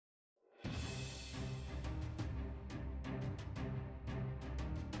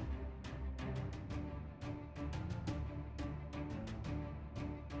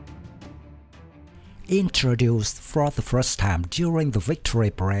Introduced for the first time during the victory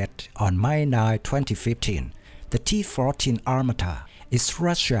parade on May 9, 2015, the T-14 Armata is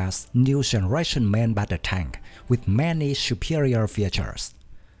Russia's new generation main battle tank with many superior features.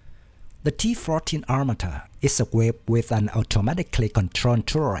 The T-14 Armata is equipped with an automatically controlled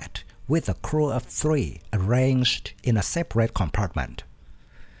turret with a crew of 3 arranged in a separate compartment.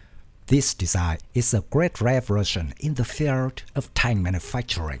 This design is a great revolution in the field of tank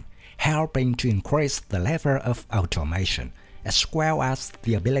manufacturing, helping to increase the level of automation as well as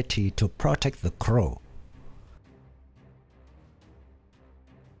the ability to protect the crew.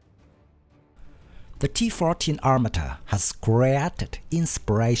 The T-14 Armata has created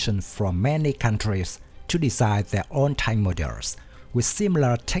inspiration from many countries to design their own tank models with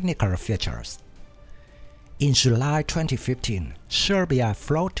similar technical features. In July 2015, Serbia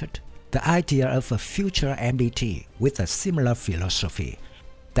floated the idea of a future MBT with a similar philosophy,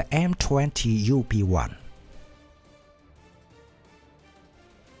 the M-20UP1.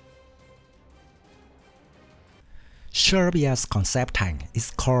 Serbia's concept tank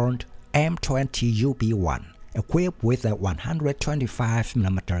is called M-20UP1, equipped with a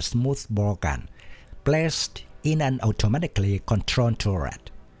 125mm smoothbore gun placed in an automatically controlled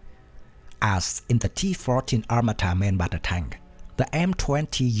turret. As in the T-14 Armata Main Battle Tank, the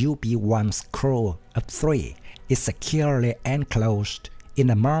M-20UP1's crew of 3 is securely enclosed in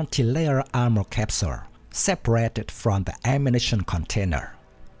a multi-layer armor capsule separated from the ammunition container.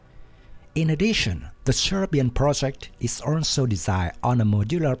 In addition, the Serbian project is also designed on a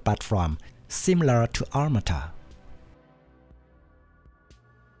modular platform similar to Armata.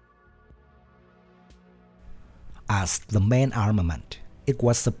 As the main armament, it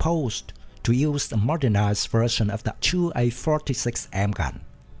was supposed to use a modernized version of the 2A46M gun.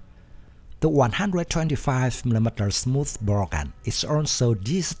 The 125mm smoothbore gun is also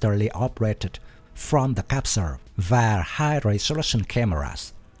digitally operated from the capsule via high-resolution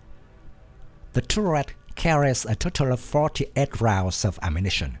cameras. The turret carries a total of 48 rounds of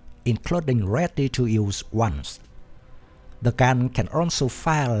ammunition, including ready-to-use ones. The gun can also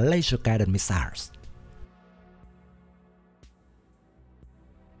fire laser-guided missiles.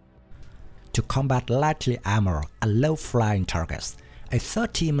 To combat lightly armored and low-flying targets, a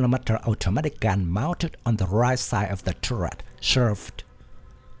 30mm automatic gun mounted on the right side of the turret served.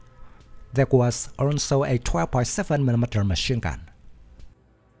 There was also a 12.7mm machine gun.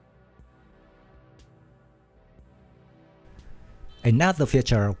 Another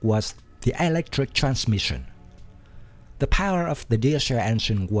feature was the electric transmission. The power of the diesel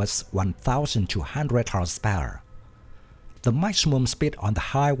engine was 1,200 horsepower. The maximum speed on the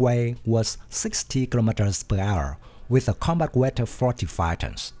highway was 60 km per hour with a combat weight of 45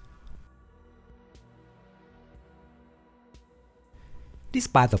 tons.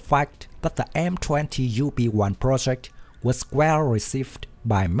 Despite the fact that the M-20UP1 project was well received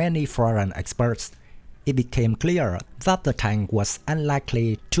by many foreign experts, it became clear that the tank was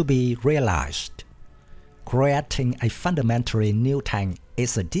unlikely to be realized. Creating a fundamentally new tank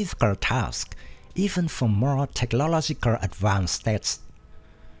is a difficult task, even for more technologically advanced states.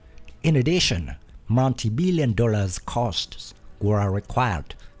 In addition, multi-billion-dollar costs were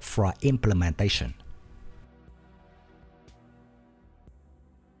required for implementation.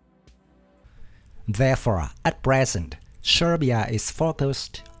 Therefore, at present, Serbia is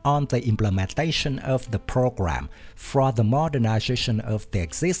focused on the implementation of the program for the modernization of the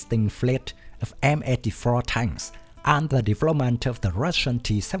existing fleet of M84 tanks and the development of the Russian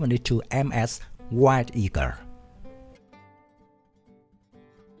T-72 MS White Eagle.